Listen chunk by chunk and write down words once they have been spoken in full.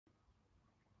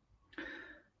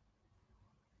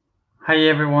Hi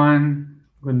everyone,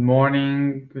 good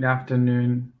morning, good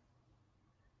afternoon,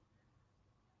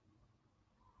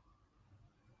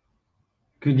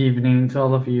 good evening to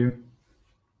all of you.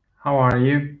 How are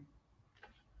you?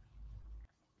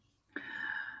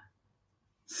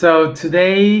 So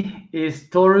today is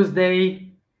Taurus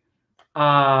Day.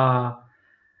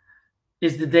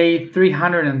 Is the day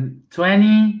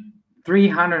 320.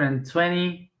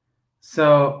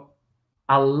 So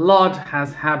a lot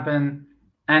has happened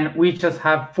and we just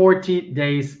have 40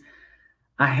 days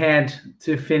ahead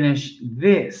to finish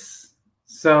this.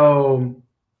 So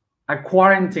a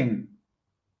quarantine,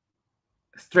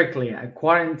 strictly a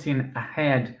quarantine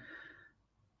ahead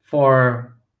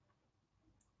for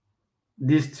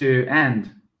this to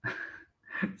end.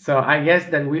 So I guess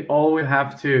that we all will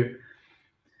have to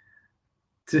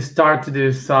start to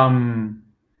do some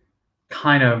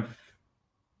kind of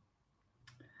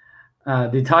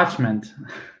detachment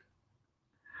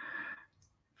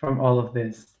from all of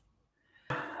this.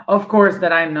 Of course,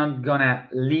 that I'm not gonna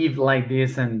leave like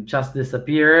this and just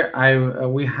disappear.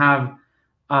 We have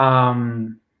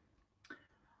the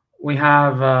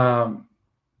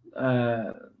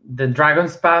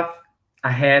Dragon's Path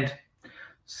ahead.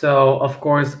 So of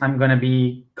course, I'm gonna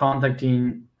be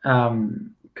connecting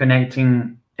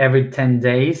every 10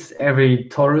 days, every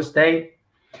Taurus day.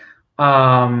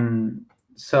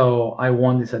 So I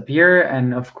won't disappear,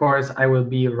 and of course, I will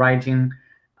be writing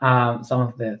some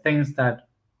of the things that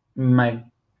might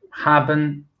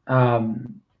happen.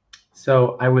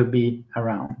 So I will be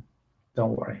around.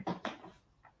 Don't worry.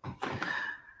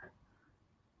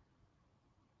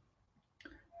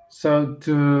 So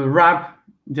to wrap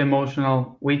the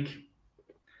emotional week,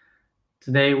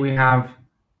 today we have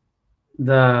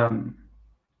the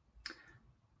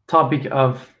topic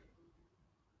of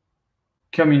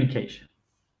communication.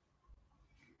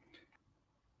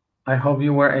 I hope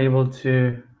you were able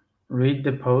to read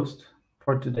the post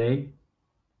for today.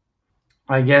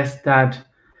 I guess that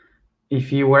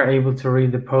if you were able to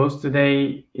read the post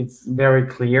today, it's very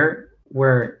clear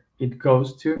where it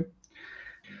goes to.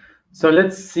 So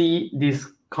let's see this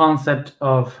concept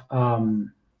of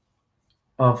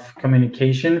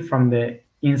communication from the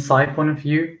inside point of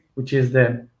view, which is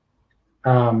the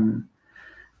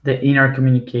inner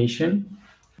communication,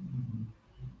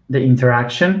 the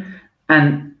interaction,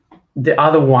 and the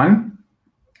other one,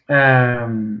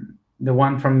 the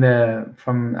one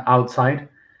from outside,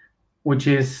 which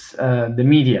is the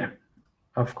media,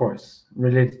 of course,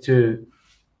 related to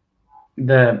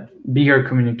the bigger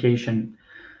communication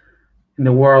in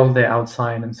the world, the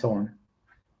outside, and so on.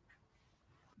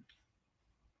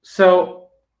 So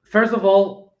first of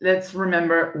all, let's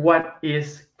remember what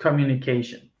is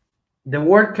communication. The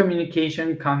word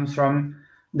communication comes from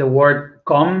the word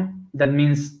com, that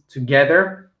means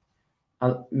together,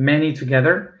 many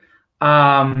together.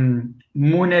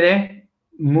 Munere,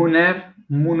 muner,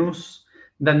 munus,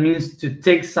 that means to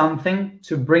take something,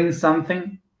 to bring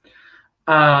something.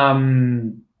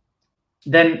 Then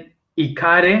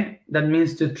ikare, that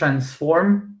means to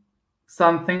transform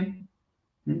something.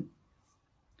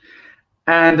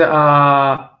 And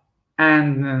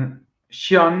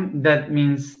shion, that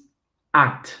means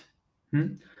act.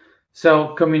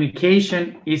 So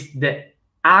communication is the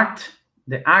act,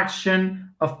 the action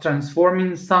of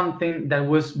transforming something that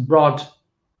was brought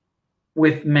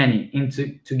with many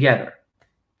into together.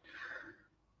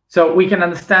 So we can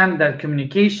understand that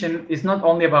communication is not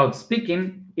only about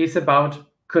speaking, it's about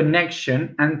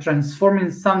connection and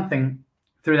transforming something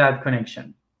through that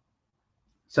connection.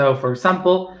 So for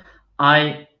example,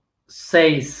 I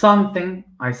say something,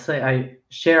 I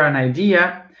share an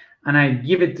idea, and I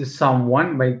give it to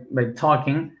someone by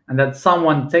talking, and that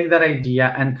someone take that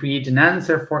idea and create an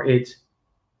answer for it,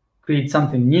 create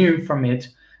something new from it,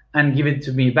 and give it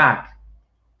to me back.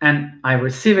 And I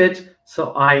receive it,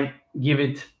 so I give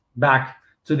it back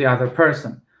to the other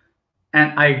person.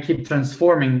 And I keep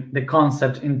transforming the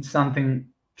concept into something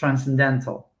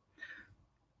transcendental.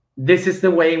 This is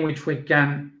the way in which we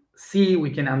can see,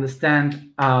 we can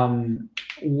understand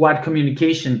what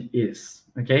communication is.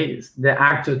 Okay, it's the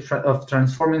act of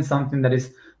transforming something that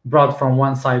is brought from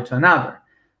one side to another.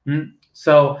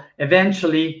 So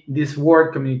eventually, this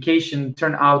word communication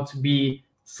turned out to be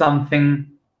something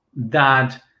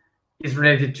that is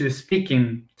related to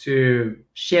speaking, to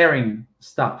sharing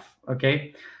stuff.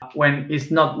 Okay, when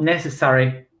it's not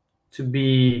necessary to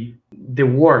be the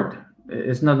word,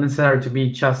 it's not necessary to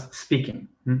be just speaking.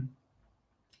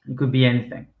 It could be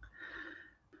anything.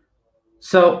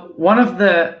 So one of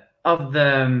the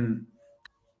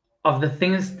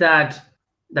things that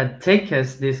take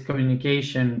us this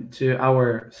communication to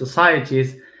our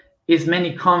societies is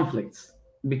many conflicts,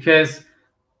 because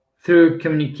through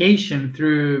communication,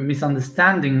 through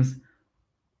misunderstandings,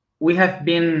 we have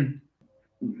been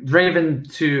driven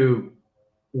to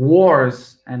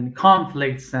wars and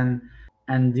conflicts and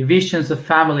divisions of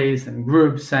families and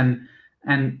groups and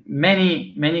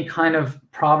many kind of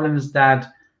problems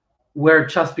that were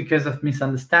just because of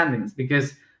misunderstandings,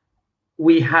 because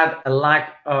we had a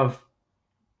lack of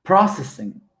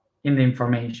processing in the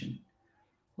information.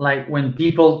 Like when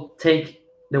people take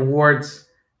the words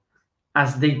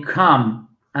as they come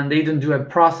and they don't do a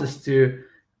process to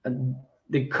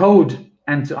decode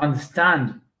and to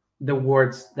understand the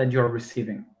words that you're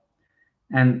receiving.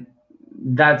 And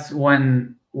that's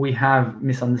when we have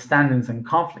misunderstandings and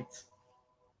conflicts.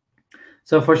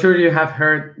 So for sure you have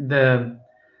heard the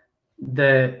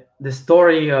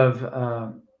story of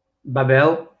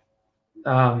Babel,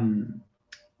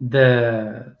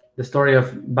 the story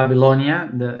of Babylonia,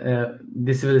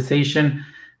 the civilization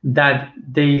that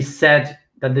they said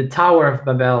that the Tower of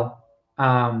Babel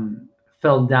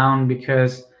fell down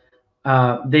because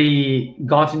they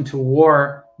got into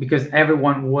war, because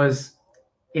everyone was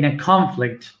in a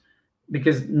conflict,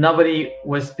 because nobody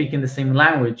was speaking the same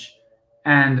language,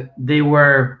 and they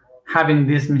were having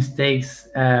these mistakes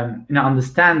in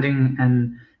understanding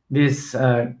and these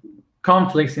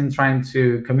conflicts in trying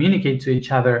to communicate to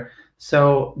each other.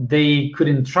 So they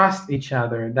couldn't trust each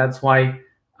other. That's why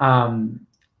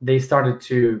they started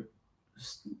to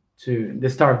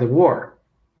start the war.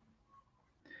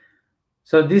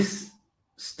 So this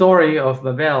story of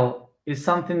Babel is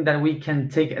something that we can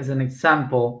take as an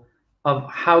example of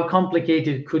how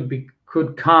complicated could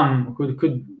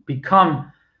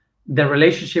become the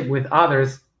relationship with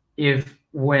others if,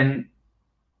 when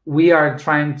we are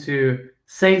trying to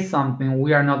say something,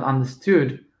 we are not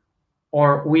understood,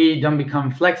 or we don't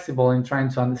become flexible in trying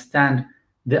to understand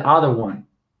the other one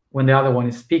when the other one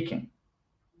is speaking,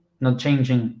 not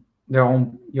changing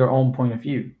your own point of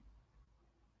view.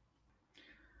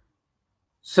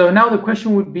 So now the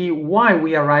question would be why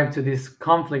we arrive to these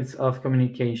conflicts of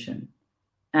communication.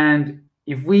 And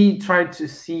if we try to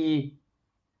see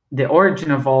the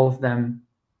origin of all of them,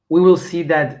 we will see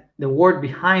that the word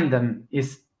behind them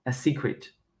is a secret.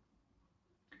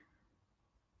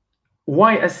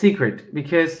 Why a secret?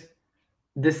 Because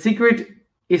the secret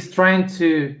is trying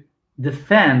to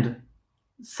defend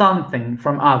something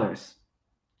from others.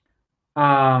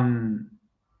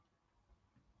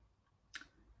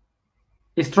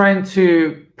 Is trying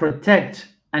to protect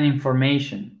an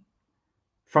information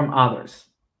from others,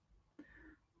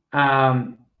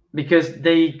 because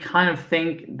they kind of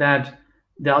think that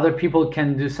the other people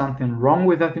can do something wrong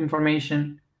with that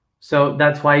information. So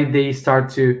that's why they start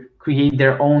to create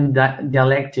their own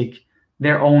dialectic,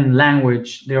 their own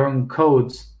language, their own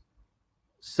codes,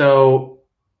 so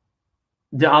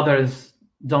the others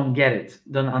don't get it,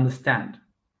 don't understand.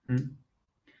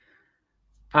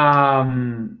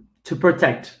 To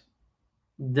protect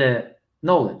the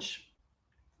knowledge.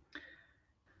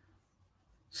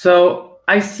 So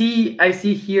I see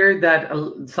here that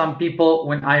some people,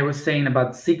 when I was saying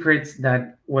about secrets,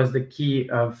 that was the key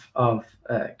of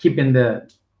keeping the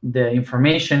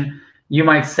information, you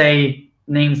might say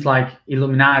names like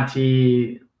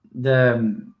Illuminati,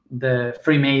 the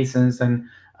Freemasons, and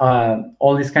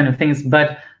all these kind of things.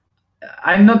 But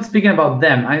I'm not speaking about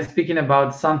them. I'm speaking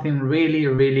about something really,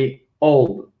 really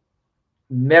old,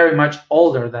 very much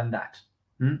older than that.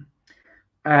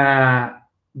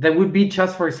 That would be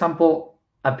just, for example,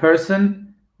 a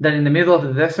person that in the middle of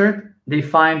the desert, they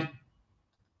find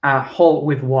a hole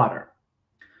with water.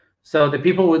 So the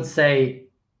people would say,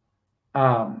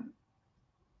 the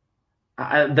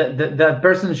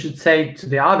person should say to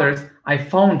the others, I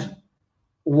found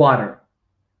water.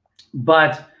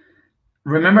 But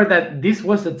remember that this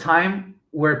was a time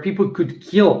where people could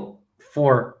kill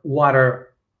for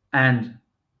water and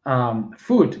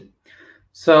food.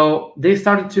 So they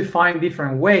started to find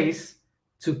different ways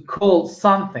to call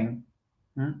something,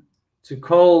 to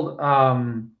call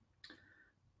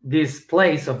this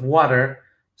place of water,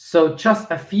 so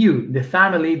just a few, the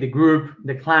family, the group,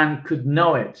 the clan, could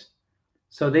know it.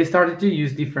 So they started to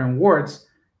use different words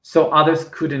so others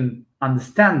couldn't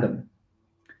understand them.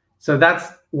 So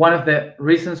that's one of the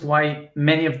reasons why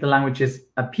many of the languages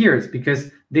appears,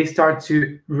 because they start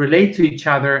to relate to each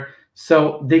other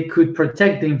so they could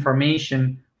protect the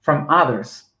information from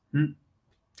others.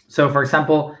 So for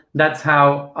example, that's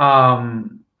how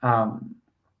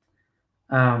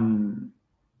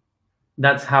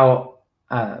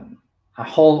a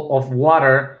hole of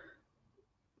water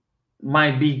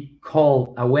might be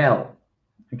called a well.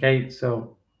 Okay,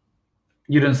 so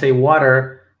you don't say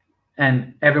water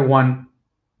and everyone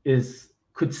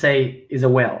could say is a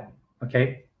well.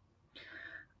 Okay.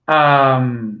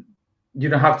 You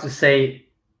don't have to say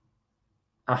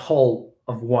a hole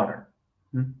of water.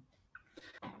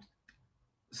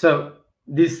 So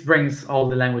this brings all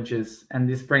the languages, and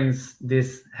this brings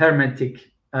this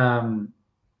hermetic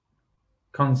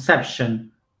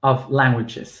conception of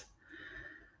languages.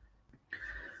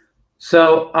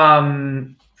 So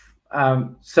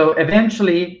so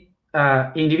eventually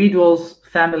individuals,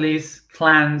 families,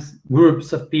 clans,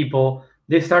 groups of people,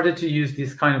 they started to use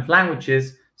these kind of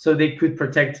languages so they could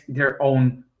protect their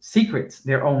own secrets,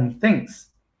 their own things.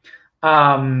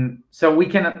 So we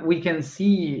can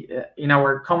see in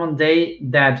our common day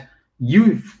that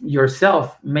you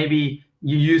yourself, maybe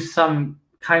you use some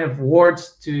kind of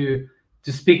words to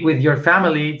speak with your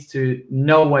family, to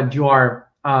know what you are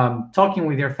talking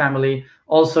with your family.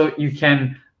 Also, you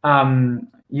can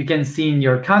see in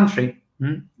your country,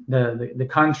 the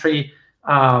country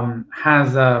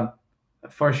has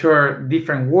for sure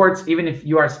different words. Even if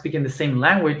you are speaking the same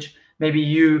language, maybe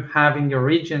you have in your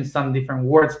region some different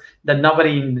words that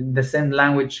nobody in the same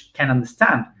language can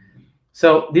understand.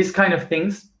 So these kind of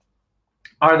things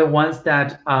are the ones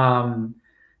that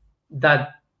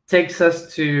that takes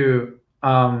us to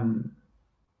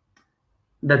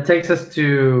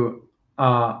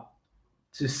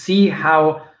see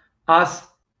how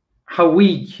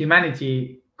we,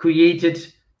 humanity,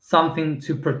 created something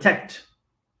to protect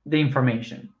the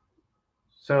information.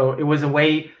 So it was a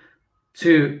way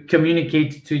to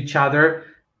communicate to each other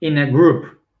in a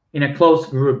group, in a close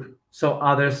group, so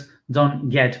others don't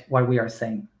get what we are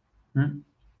saying.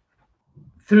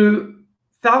 Through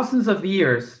thousands of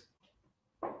years,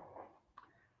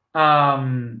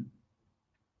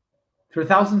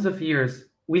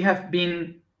 we have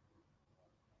been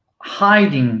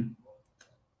hiding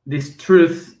this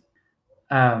truth,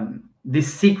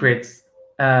 these secrets,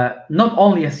 not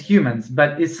only as humans,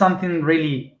 but it's something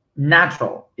really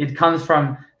natural. It comes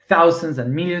from thousands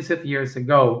and millions of years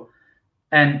ago.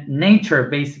 And nature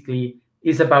basically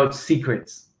is about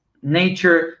secrets.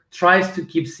 Nature tries to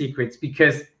keep secrets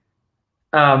because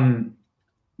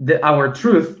our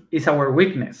truth is our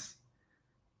weakness.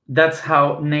 That's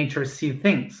how nature sees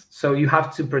things. So you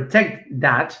have to protect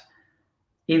that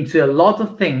into a lot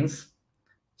of things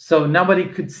so nobody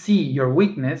could see your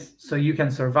weakness so you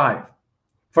can survive.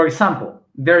 For example,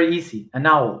 very easy, an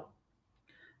owl.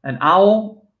 An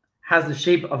owl has the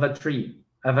shape of a tree,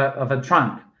 of a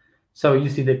trunk. So you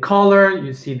see the color,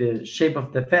 you see the shape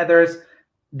of the feathers.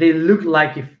 They look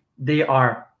like if they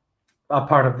are a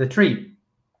part of the tree.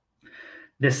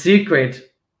 The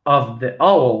secret of the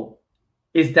owl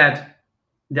is that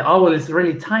the owl is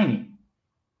really tiny,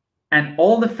 and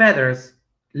all the feathers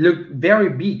look very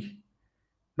big,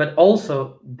 but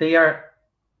also they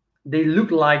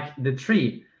look like the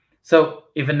tree. So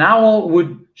if an owl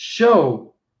would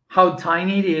show how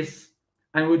tiny it is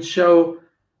and would show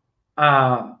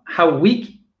how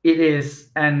weak it is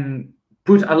and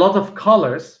put a lot of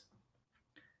colors,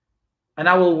 an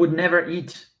owl would never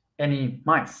eat any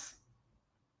mice.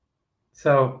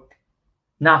 So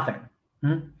nothing.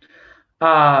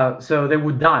 So they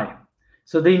would die.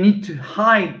 So they need to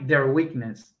hide their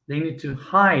weakness. They need to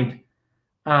hide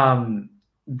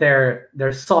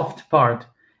their soft part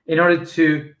in order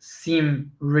to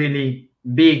seem really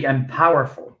big and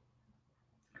powerful.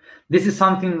 This is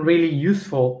something really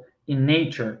useful in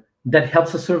nature that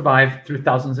helps us survive through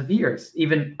thousands of years.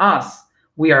 Even us,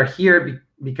 we are here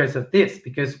because of this,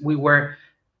 because we were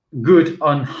good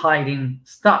on hiding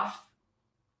stuff.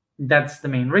 That's the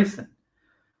main reason.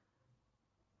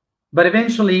 But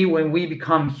eventually, when we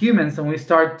become humans and we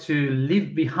start to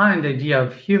leave behind the idea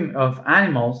of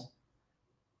animals,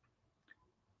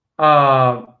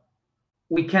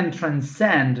 we can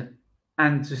transcend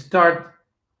and to start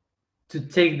to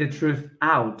take the truth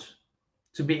out,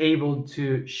 to be able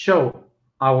to show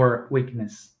our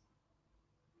weakness.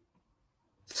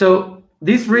 So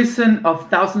this reason of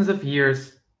thousands of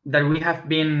years that we have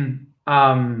been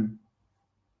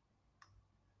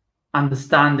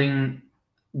understanding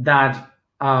that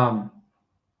our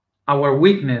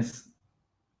weakness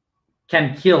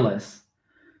can kill us.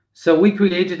 So we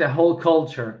created a whole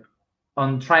culture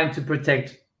on trying to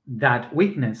protect that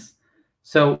weakness.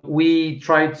 So we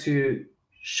try to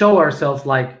show ourselves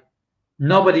like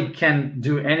nobody can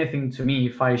do anything to me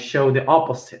if I show the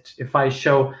opposite, if I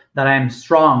show that I'm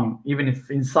strong, even if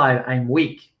inside I'm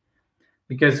weak,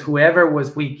 because whoever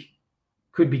was weak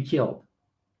could be killed.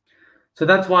 So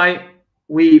that's why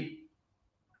we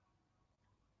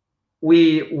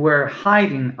were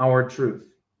hiding our truth.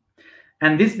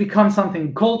 And this becomes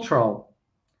something cultural.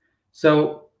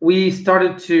 So we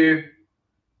started to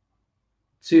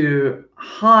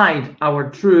hide our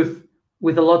truth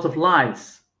with a lot of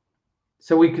lies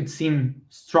so we could seem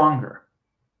stronger.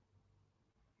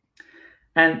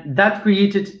 And that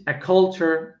created a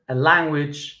culture, a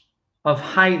language of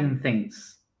hiding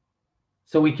things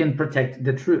so we can protect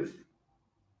the truth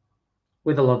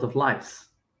with a lot of lies.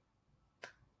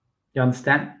 You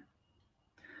understand?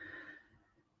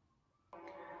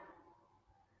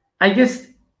 I guess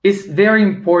it's very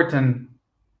important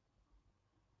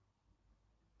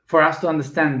for us to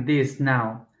understand this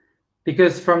now,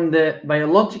 because from the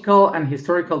biological and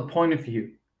historical point of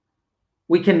view,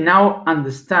 we can now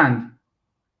understand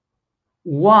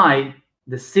why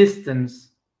the systems,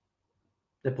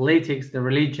 the politics, the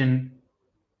religion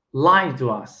lie to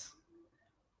us,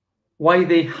 why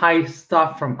they hide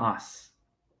stuff from us.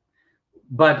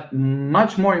 But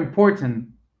much more important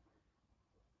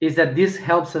is that this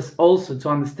helps us also to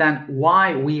understand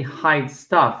why we hide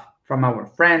stuff from our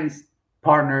friends,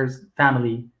 partners,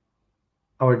 family,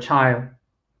 our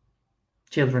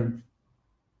children.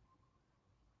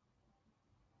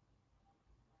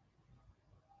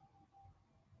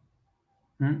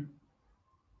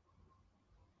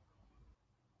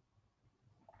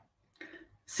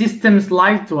 Systems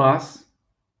lie to us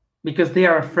because they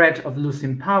are afraid of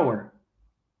losing power.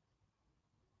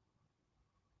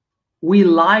 We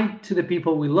lie to the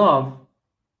people we love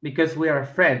because we are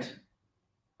afraid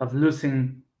of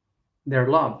losing their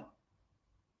love.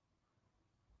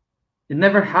 It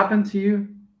never happened to you?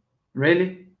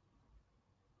 Really?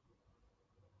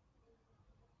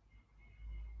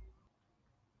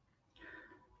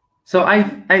 So I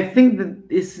think that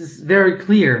this is very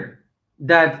clear,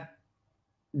 that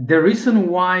the reason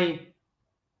why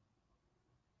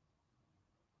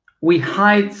we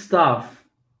hide stuff,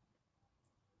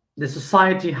 the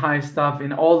society hides stuff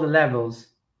in all the levels,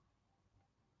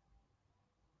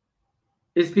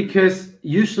 is because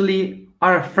usually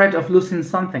are afraid of losing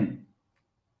something,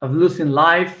 of losing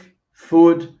life,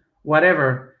 food,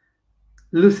 whatever,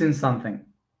 losing something.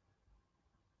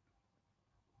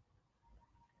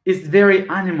 It's very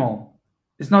animal.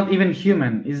 It's not even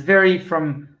human. It's very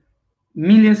from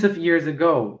millions of years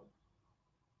ago,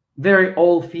 very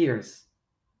old fears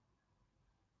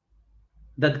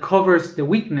that covers the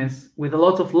weakness with a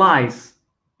lot of lies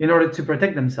in order to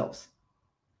protect themselves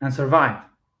and survive.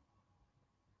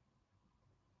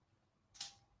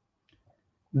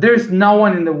 There's no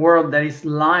one in the world that is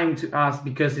lying to us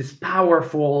because it's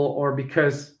powerful or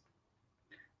because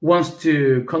wants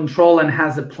to control and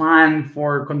has a plan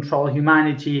for control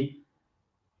humanity.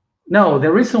 No,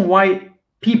 the reason why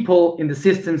people in the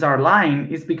systems are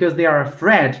lying is because they are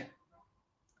afraid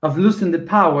of losing the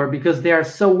power, because they are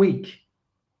so weak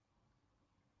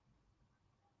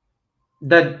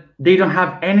that they don't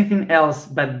have anything else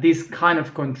but this kind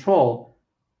of control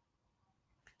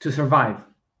to survive.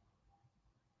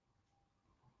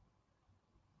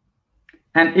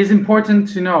 And it's important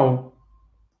to know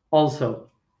also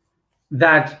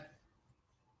that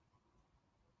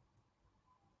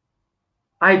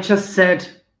I just said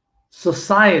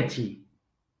society,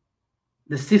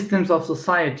 the systems of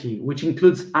society, which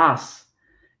includes us,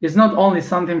 is not only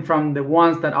something from the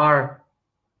ones that are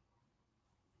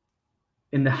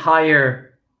in the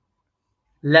higher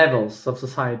levels of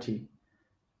society.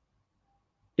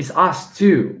 It's us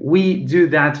too. We do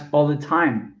that all the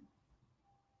time.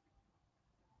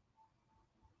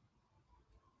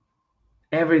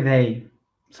 Every day,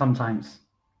 sometimes.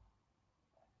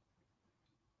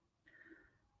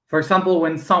 For example,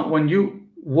 when you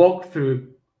walk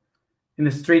through in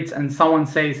the streets and someone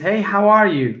says, "Hey, how are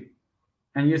you?"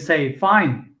 and you say,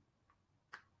 "Fine."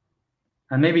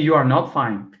 And maybe you are not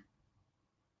fine.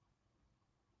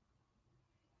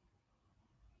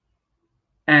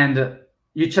 And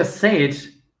you just say it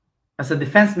as a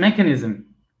defense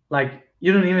mechanism. Like,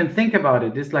 you don't even think about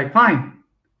it. It's like, fine.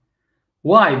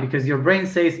 Why? Because your brain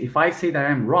says, if I say that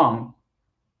I'm wrong,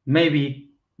 maybe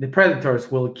the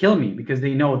predators will kill me because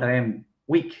they know that I am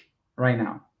weak right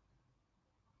now.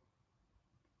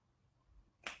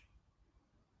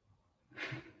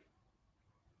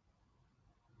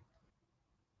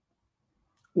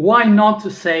 Why not to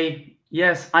say,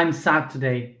 yes, I'm sad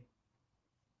today.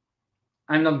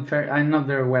 I'm not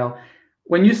very well.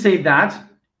 When you say that,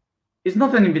 it's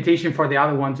not an invitation for the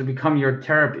other one to become your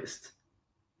therapist.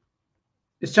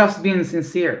 It's just being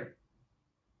sincere.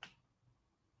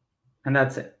 And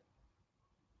that's it.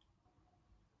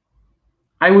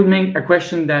 I would make a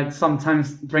question that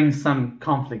sometimes brings some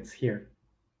conflicts here.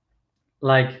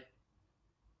 Like,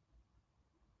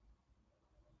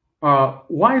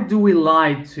 why do we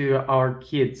lie to our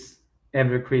kids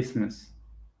every Christmas?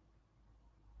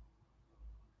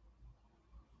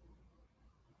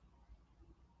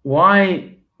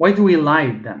 why do we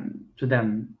lie to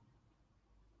them?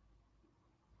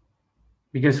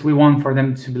 Because we want for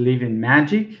them to believe in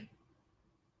magic,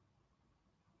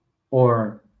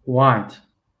 or what?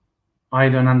 I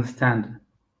don't understand.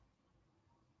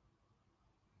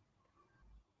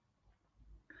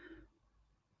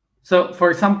 So,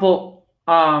 for example,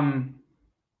 I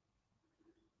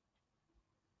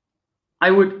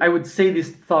would say this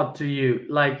thought to you,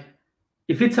 like,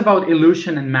 if it's about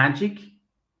illusion and magic,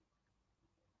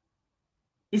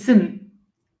 isn't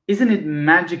it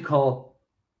magical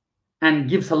and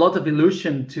gives a lot of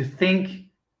illusion to think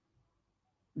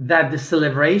that the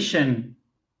celebration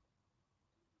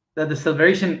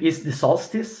is the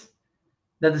solstice,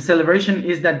 that the celebration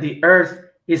is that the earth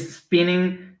is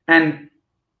spinning and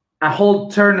a whole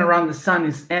turn around the sun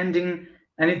is ending,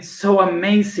 and it's so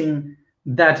amazing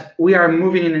that we are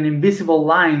moving in an invisible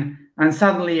line, and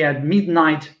suddenly at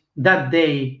midnight that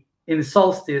day in the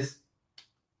solstice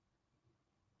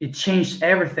it changed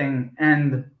everything,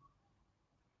 and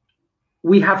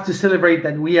we have to celebrate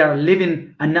that we are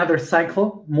living another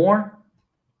cycle more,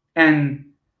 and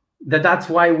that's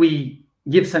why we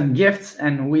give some gifts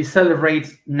and we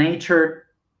celebrate nature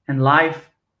and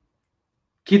life.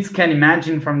 Kids can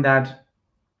imagine from that.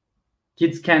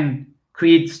 Kids can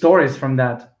create stories from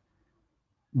that.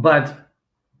 But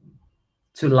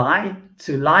to lie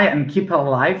and keep a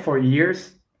lie for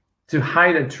years, to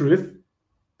hide a truth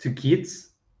to kids,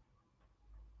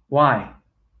 why?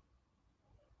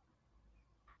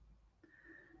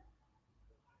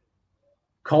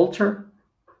 Culture?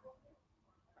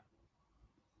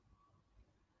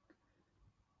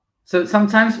 So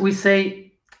sometimes we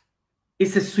say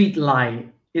it's a sweet lie.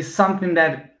 It's something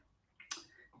that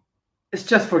it's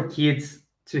just for kids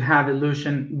to have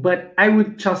illusion. But I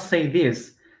would just say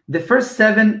this: the first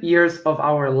 7 years of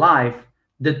our life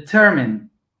determine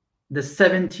the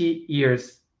 70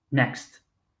 years next.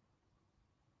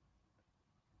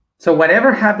 So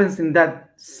whatever happens in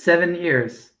that 7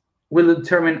 years will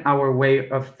determine our way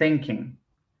of thinking,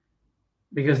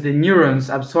 because the neurons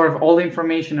absorb all the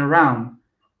information around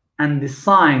and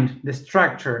design the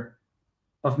structure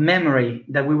of memory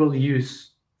that we will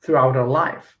use throughout our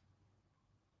life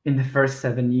in the first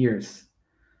 7 years.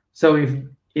 So if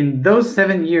in those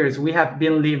 7 years we have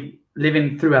been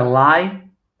living through a lie,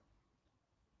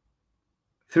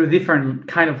 through different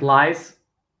kind of lies,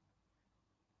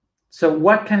 so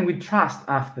what can we trust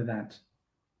after that?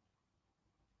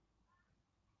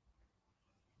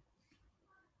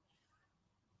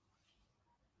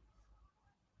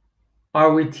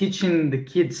 Are we teaching the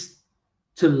kids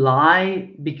to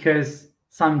lie because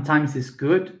sometimes it's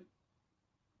good?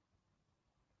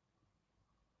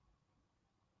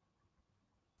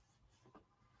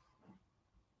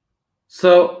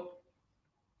 So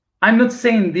I'm not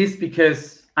saying this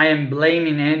because I am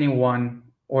blaming anyone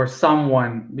or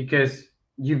someone because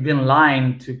you've been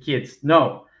lying to kids.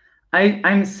 No,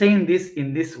 I'm saying this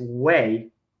in this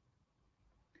way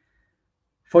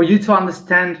for you to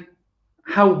understand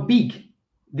how big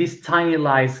these tiny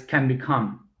lies can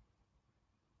become.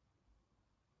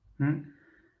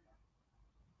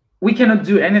 We cannot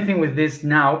do anything with this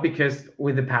now because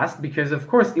with the past, because of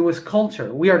course it was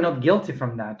culture. We are not guilty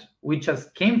from that. We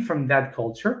just came from that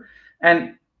culture,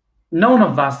 and none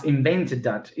of us invented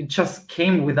that. It just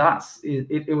came with us.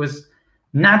 It was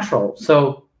natural.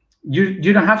 So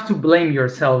you don't have to blame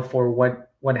yourself for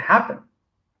what happened.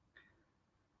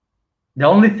 The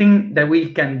only thing that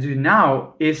we can do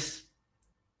now is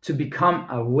to become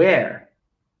aware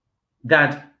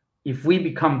that if we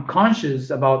become conscious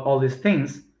about all these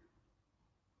things,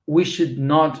 we should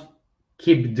not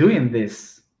keep doing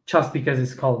this just because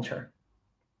it's culture.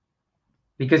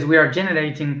 Because we are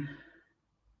generating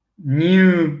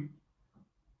new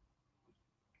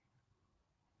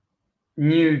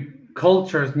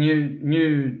cultures,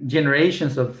 new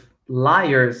generations of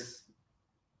liars,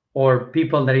 or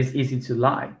people that is easy to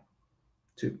lie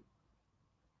to.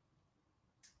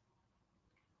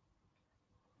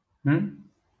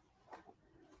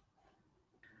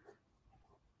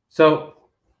 So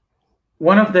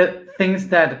one of the things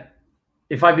that,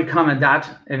 if I become a dad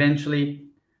eventually,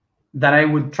 that I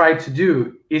would try to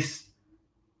do is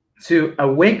to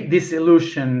awake this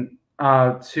illusion,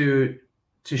 to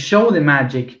show the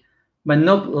magic, but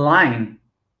not lying.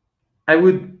 I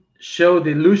would show the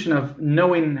illusion of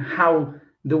knowing how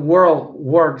the world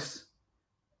works,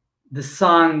 the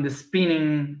sun, the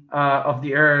spinning of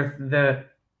the earth,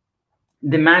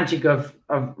 the magic of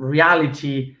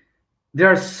reality. There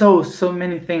are so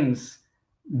many things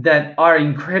that are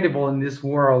incredible in this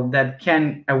world that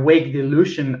can awake the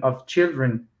illusion of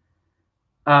children.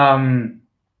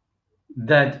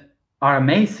 that are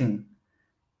amazing.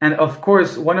 And of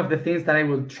course, one of the things that I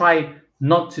will try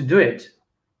not to do it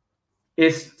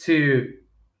is to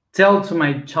tell to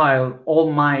my child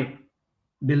all my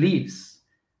beliefs,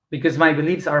 because my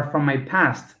beliefs are from my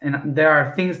past, and there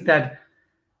are things that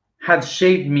had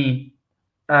shaped me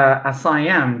as I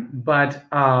am, but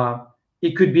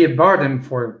it could be a burden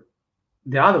for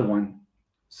the other one.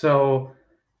 So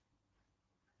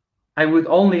I would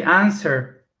only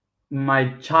answer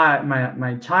my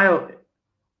child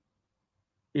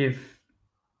if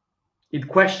it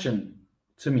questioned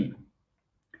to me,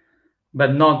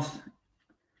 but not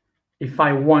if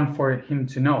I want for him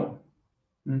to know.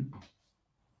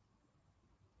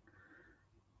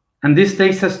 And this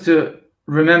takes us to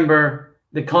remember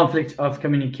the conflict of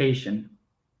communication.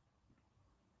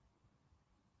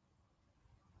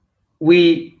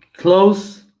 We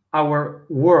close our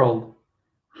world,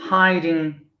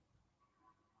 hiding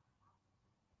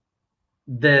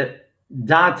the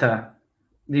data,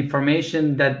 the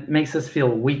information that makes us feel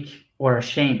weak or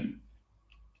ashamed.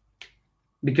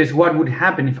 Because what would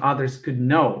happen if others could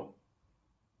know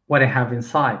what I have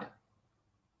inside?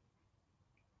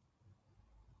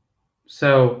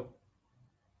 So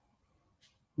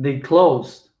they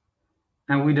closed,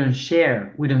 and we don't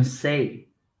share, we don't say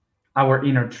our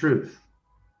inner truth.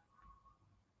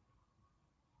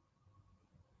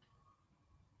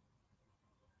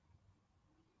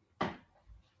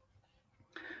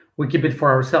 We keep it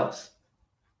for ourselves.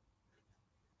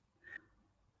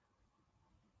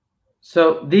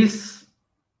 So this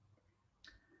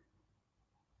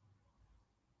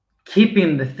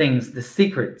keeping the things, the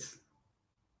secrets,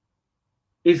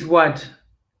 is what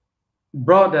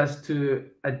brought us to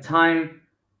a time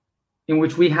in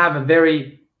which we have a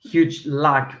very huge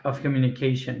lack of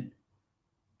communication,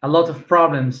 a lot of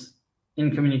problems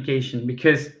in communication,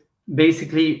 because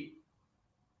basically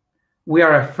we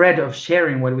are afraid of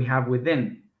sharing what we have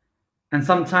within. And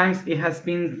sometimes it has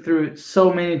been through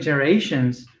so many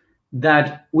generations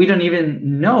that we don't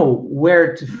even know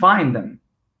where to find them,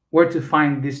 where to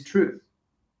find this truth.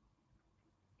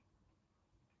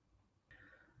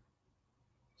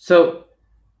 So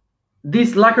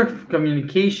this lack of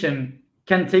communication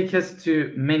can take us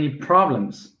to many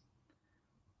problems.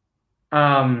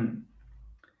 And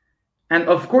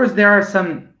of course, there are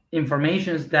some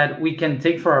informations that we can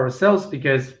take for ourselves,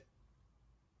 because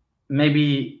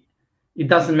maybe it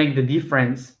doesn't make the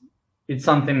difference. It's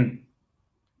something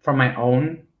for my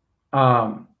own,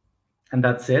 and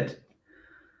that's it.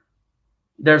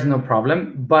 There's no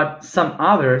problem. But some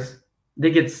others, they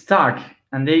get stuck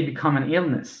and they become an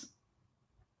illness.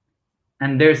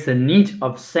 And there's a need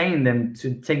of saying them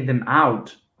to take them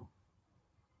out,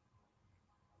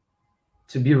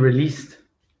 to be released.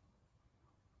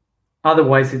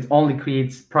 Otherwise, it only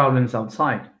creates problems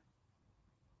outside.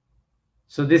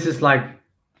 So this is like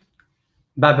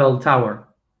Babel Tower.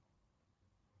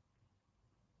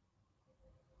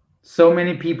 So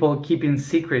many people keeping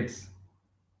secrets,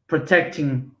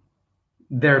 protecting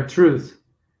their truth,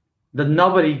 that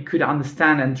nobody could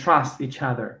understand and trust each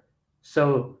other.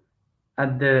 So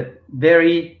at the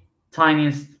very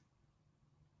tiniest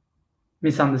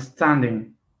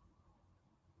misunderstanding,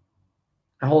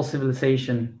 a whole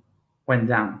civilization went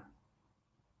down.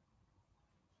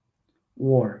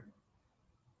 War.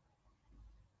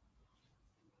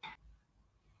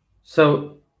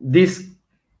 So this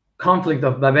conflict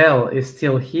of Babel is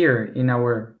still here in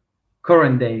our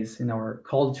current days, in our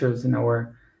cultures, in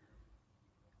our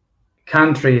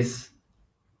countries,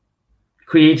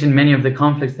 creating many of the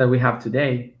conflicts that we have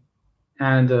today,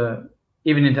 and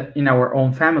even in our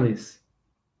own families,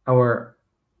 our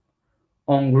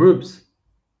own groups.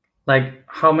 Like,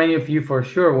 how many of you, for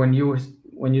sure, when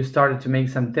you started to make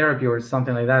some therapy or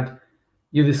something like that,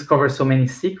 you discover so many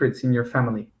secrets in your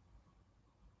family,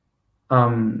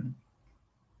 so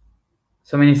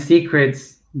many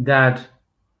secrets that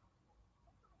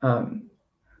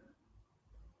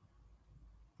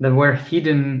that were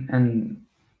hidden, and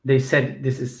they said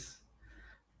this is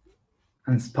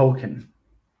unspoken.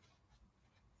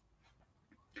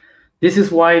 This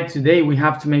is why today we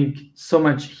have to make so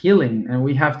much healing, and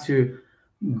we have to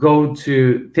go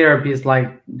to therapies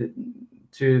like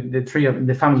the tree of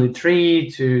the family tree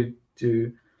to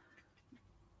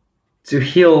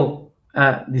heal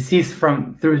disease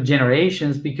from through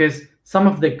generations, because some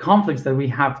of the conflicts that we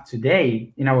have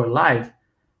today in our life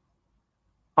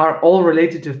are all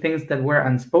related to things that were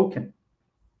unspoken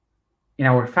in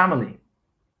our family,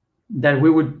 that we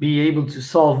would be able to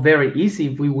solve very easy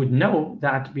if we would know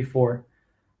that before,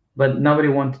 but nobody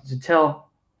wanted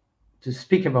to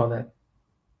speak about that.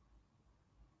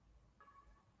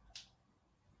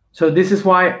 So this is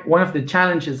why one of the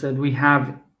challenges that we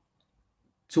have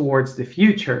towards the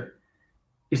future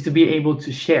is to be able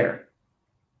to share,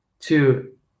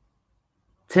 to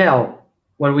tell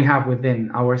what we have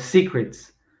within, our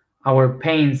secrets, our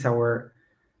pains, our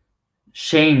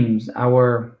shames,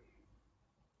 our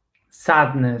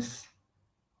sadness,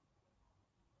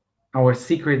 our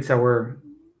secrets, our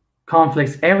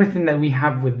conflicts, everything that we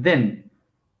have within.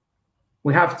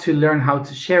 We have to learn how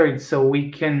to share it so we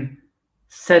can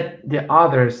set the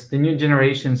others, the new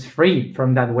generations, free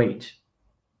from that weight.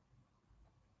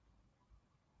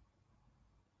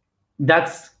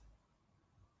 That's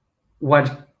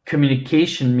what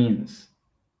communication means.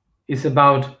 It's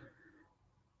about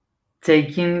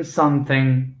taking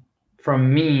something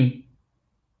from me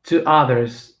to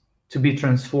others to be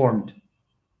transformed.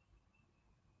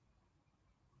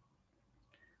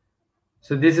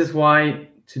 So this is why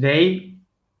today,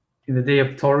 in the day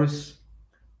of Taurus,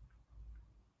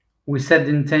 we set the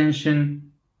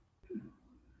intention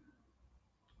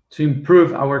to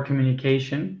improve our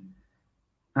communication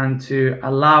and to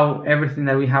allow everything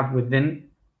that we have within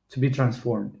to be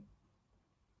transformed.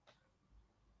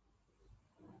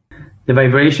 The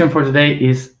vibration for today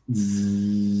is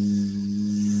zzz.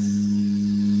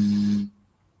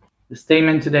 The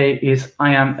statement today is,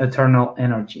 I am eternal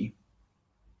energy.